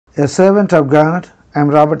A servant of God, I am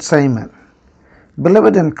Robert Simon.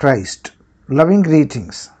 Beloved in Christ, loving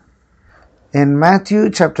greetings. In Matthew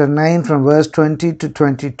chapter 9 from verse 20 to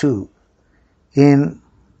 22, in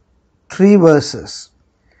 3 verses,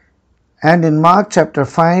 and in Mark chapter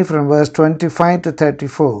 5 from verse 25 to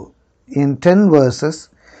 34, in 10 verses,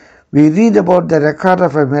 we read about the record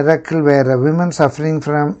of a miracle where a woman suffering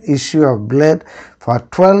from issue of blood for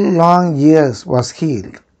 12 long years was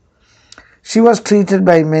healed. She was treated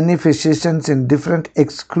by many physicians in different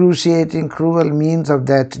excruciating, cruel means of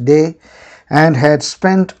that day, and had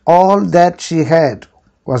spent all that she had,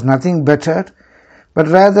 was nothing bettered, but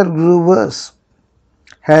rather grew worse.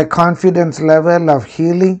 Her confidence level of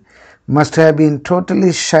healing must have been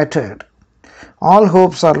totally shattered. All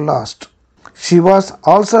hopes are lost. She was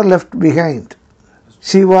also left behind.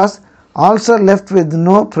 She was also left with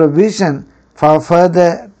no provision for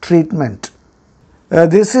further treatment.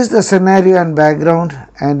 This is the scenario and background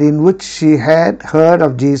and in which she had heard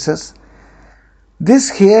of Jesus. This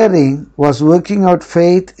hearing was working out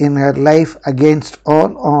faith in her life against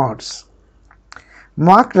all odds.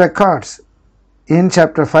 Mark records in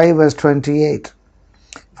chapter 5 verse 28,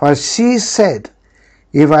 "For she said,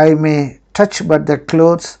 'If I may touch but the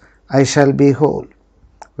clothes, I shall be whole.'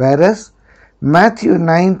 Whereas Matthew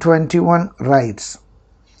 9:21 writes,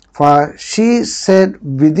 'For she said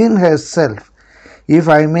within herself, If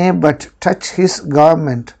I may but touch his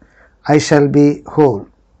garment, I shall be whole.'"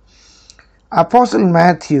 Apostle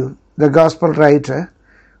Matthew, the gospel writer,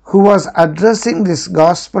 who was addressing this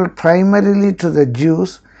gospel primarily to the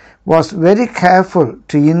Jews, was very careful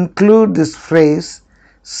to include this phrase,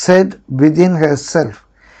 "said within herself,"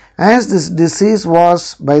 as this disease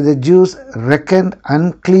was by the Jews reckoned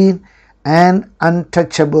unclean and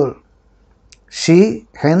untouchable. She,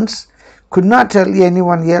 hence, could not tell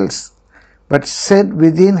anyone else, but said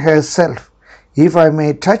within herself, "If I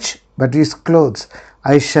may touch but his clothes,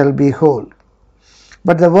 I shall be whole."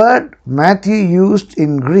 But the word Matthew used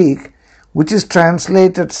in Greek, which is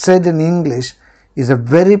translated "said" in English, is a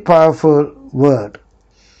very powerful word.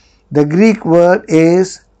 The Greek word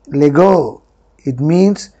is lego. It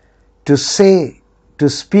means to say, to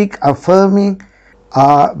speak affirming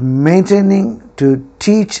or maintaining, to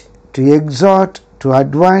teach, to exhort, to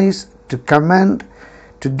advise, to command,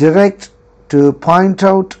 to direct, to point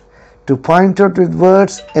out with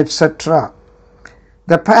words, etc.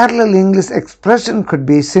 The parallel English expression could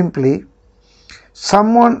be simply,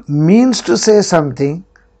 someone means to say something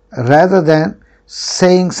rather than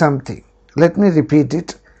saying something. Let me repeat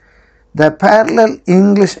it. The parallel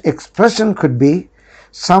English expression could be,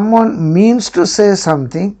 someone means to say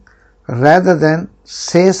something rather than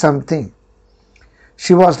say something.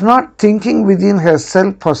 She was not thinking within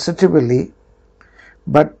herself positively,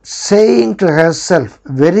 but saying to herself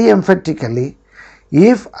very emphatically,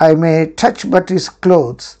 "If I may touch but his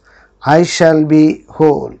clothes, I shall be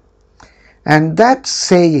whole." And that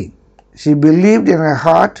saying, she believed in her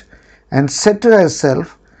heart and said to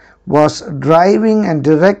herself, was driving and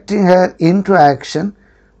directing her into action,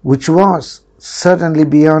 which was certainly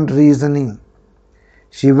beyond reasoning.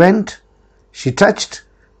 She went, she touched,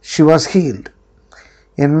 she was healed.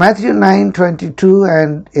 In Matthew 9:22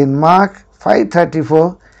 and in Mark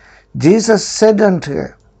 5:34, Jesus said unto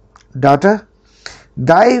her, "Daughter,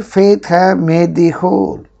 thy faith hath made thee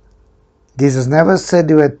whole." Jesus never said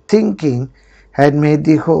your thinking had made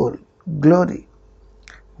thee whole. Glory.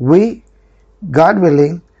 We, God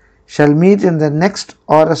willing, shall meet in the next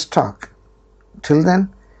Orus talk. Till then,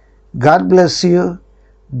 God bless you.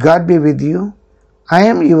 God be with you. I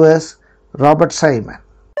am yours, Robert Simon.